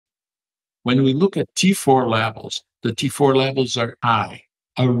When we look at T4 levels, the T4 levels are high,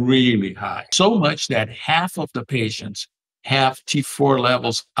 are really high. So much that half of the patients have T4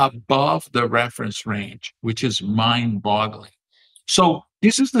 levels above the reference range, which is mind boggling. So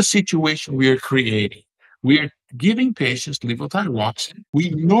this is the situation we are creating. We're giving patients levothyroxine.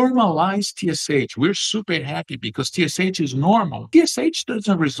 We normalize TSH. We're super happy because TSH is normal. TSH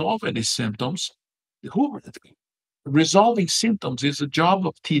doesn't resolve any symptoms. Who, resolving symptoms is a job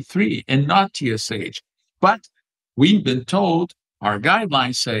of T3 and not TSH. But we've been told, our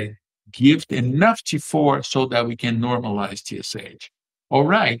guidelines say, give enough T4 so that we can normalize TSH. All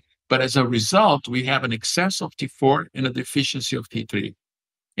right. But as a result, we have an excess of T4 and a deficiency of T3.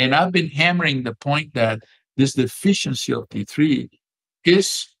 And I've been hammering the point that this deficiency of T3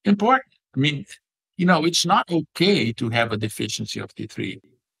 is important. I mean, it's not okay to have a deficiency of T3.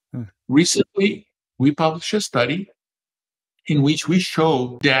 Hmm. Recently, we published a study in which we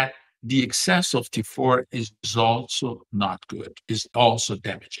show that the excess of T4 is also not good, is also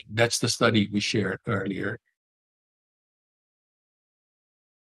damaging. That's the study we shared earlier.